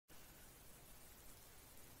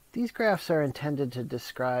These graphs are intended to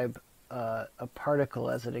describe a particle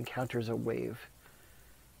as it encounters a wave.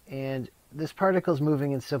 And this particle is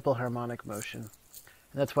moving in simple harmonic motion. And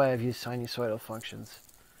that's why I've used sinusoidal functions.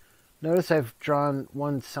 Notice I've drawn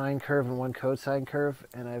one sine curve and one cosine curve,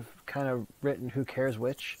 and I've kind of written who cares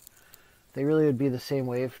which. They really would be the same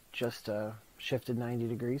wave, just shifted 90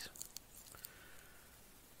 degrees.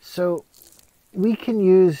 So we can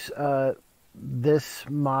use this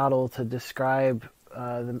model to describe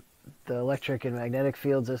the electric and magnetic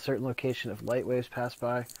fields at a certain location if light waves pass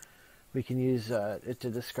by. We can use it to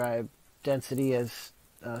describe density as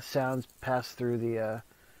sounds pass through the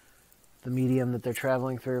medium that they're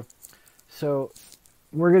traveling through. So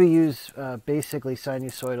we're going to use basically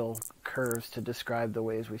sinusoidal curves to describe the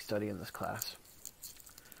waves we study in this class.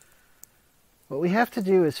 What we have to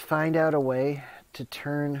do is find out a way to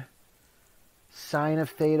turn sine of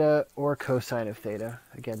theta or cosine of theta,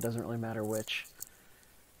 again, doesn't really matter which,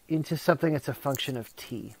 into something that's a function of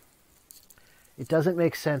t. It doesn't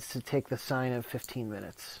make sense to take the sine of 15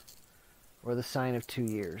 minutes, or the sine of 2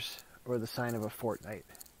 years, or the sine of a fortnight.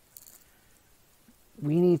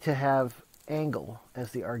 We need to have angle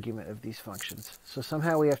as the argument of these functions. So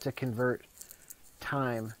somehow we have to convert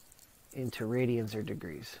time into radians or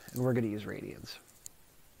degrees, and we're going to use radians.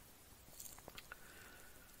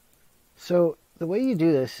 So the way you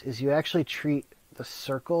do this is you actually treat the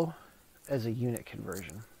circle as a unit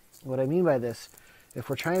conversion. What I mean by this, if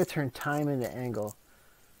we're trying to turn time into angle,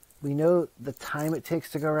 we know the time it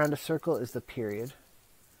takes to go around a circle is the period,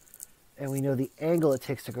 and we know the angle it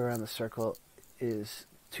takes to go around the circle is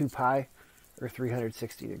 2 pi, or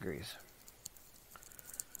 360 degrees.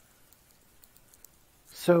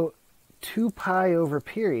 So 2 pi over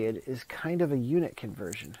period is kind of a unit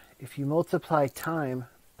conversion. If you multiply time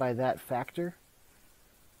by that factor,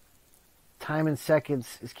 time in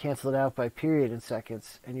seconds is canceled out by period in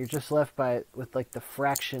seconds, and you're just left with like the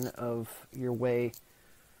fraction of your way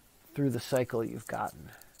through the cycle you've gotten.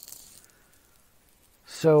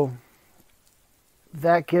 So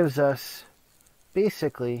that gives us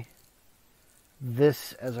basically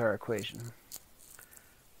this as our equation.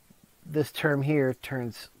 This term here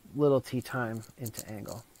turns little t time into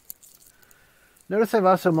angle. Notice I've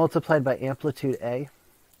also multiplied by amplitude A.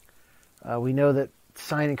 We know that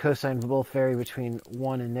sine and cosine both vary between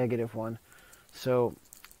 1 and -1. So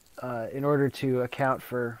in order to account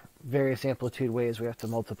for various amplitude waves, we have to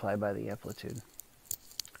multiply by the amplitude.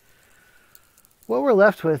 What we're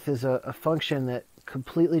left with is a function that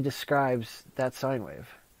completely describes that sine wave.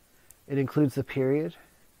 It includes the period,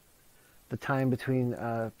 the time between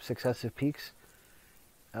successive peaks,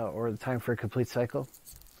 or the time for a complete cycle,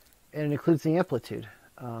 and it includes the amplitude,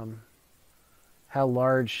 how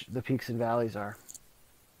large the peaks and valleys are.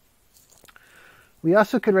 We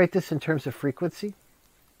also could write this in terms of frequency,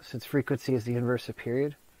 since frequency is the inverse of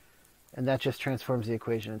period, and that just transforms the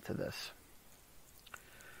equation into this.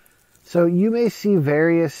 So you may see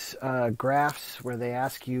various graphs where they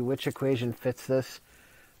ask you which equation fits this.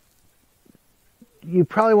 You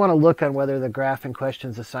probably want to look on whether the graph in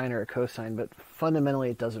question is a sine or a cosine, but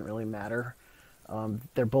fundamentally it doesn't really matter.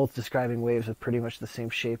 They're both describing waves with pretty much the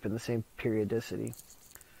same shape and the same periodicity.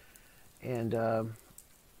 And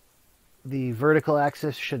the vertical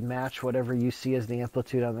axis should match whatever you see as the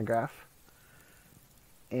amplitude on the graph.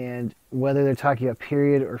 And whether they're talking about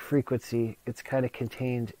period or frequency, it's kind of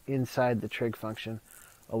contained inside the trig function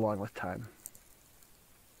along with time.